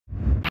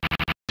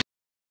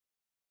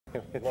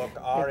Look,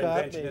 our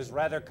invention is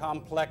rather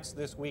complex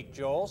this week,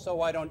 Joel, so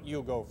why don't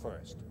you go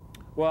first?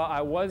 Well,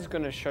 I was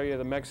going to show you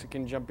the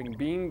Mexican jumping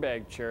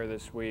beanbag chair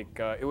this week.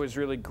 It was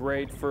really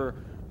great for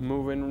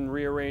moving and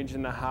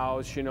rearranging the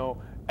house, you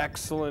know,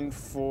 excellent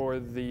for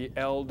the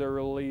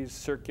elderly's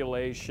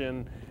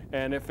circulation.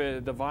 And if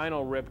the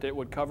vinyl ripped, it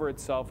would cover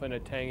itself in a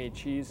tangy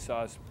cheese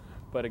sauce.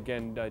 But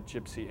again,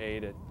 Gypsy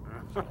ate it.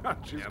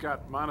 She's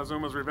got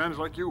Montezuma's revenge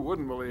like you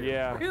wouldn't believe.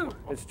 Yeah,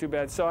 it's too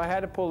bad. So I had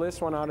to pull this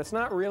one out. It's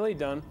not really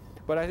done,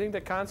 but I think the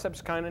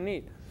concept's kind of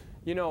neat.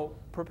 You know,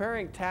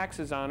 preparing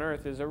taxes on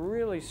Earth is a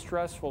really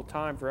stressful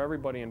time for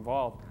everybody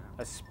involved,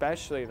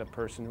 especially the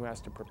person who has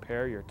to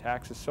prepare your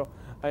taxes. So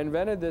I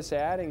invented this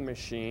adding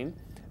machine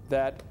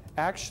that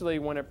actually,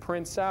 when it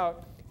prints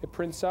out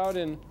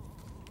in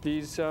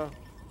these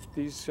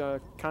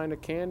kind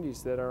of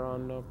candies that are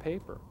on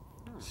paper.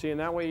 See, and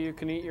that way you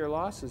can eat your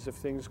losses if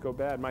things go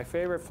bad. My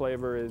favorite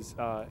flavor is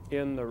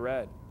in the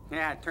red.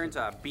 Yeah, it turns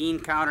a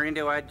bean counter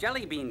into a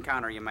jelly bean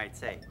counter, you might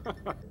say.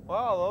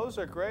 Wow, those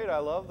are great. I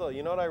love those.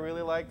 You know what I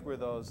really liked were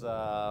those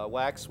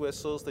wax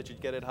whistles that you'd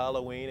get at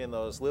Halloween and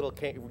those little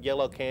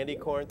yellow candy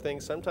corn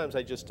things. Sometimes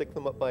I just stick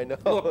them up my nose.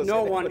 Look,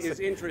 no one is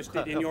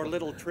interested in your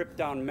little trip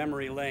down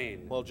memory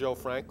lane. Well, Joe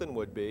Franklin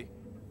would be.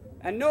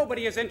 And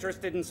nobody is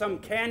interested in some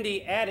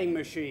candy adding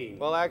machine.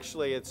 Well,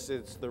 actually, it's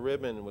the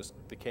ribbon was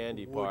the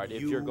candy part.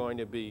 If you're going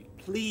to be...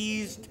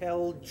 Please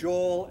tell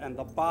Joel and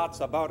the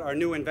bots about our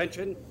new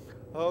invention.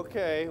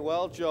 Okay,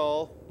 well,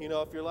 Joel, you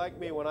know, if you're like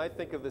me, when I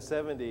think of the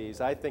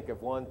 70s, I think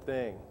of one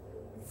thing.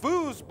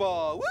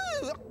 Foosball!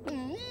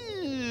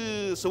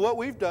 Woo! So what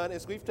we've done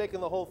is we've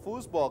taken the whole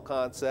foosball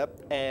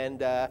concept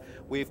and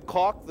we've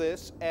caulked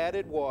this,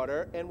 added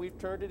water, and we've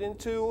turned it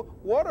into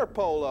water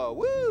polo.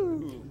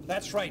 Woo!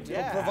 That's right.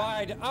 It'll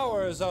provide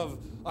hours of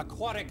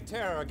aquatic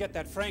terror. Get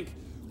that, Frank?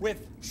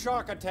 With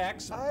shark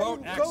attacks,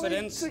 boat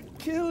accidents. I'm going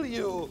to kill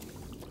you.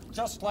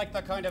 Just like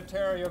the kind of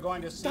terror you're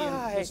going to see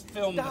in this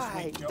film this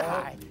week,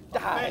 Joel.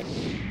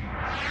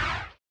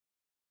 Die!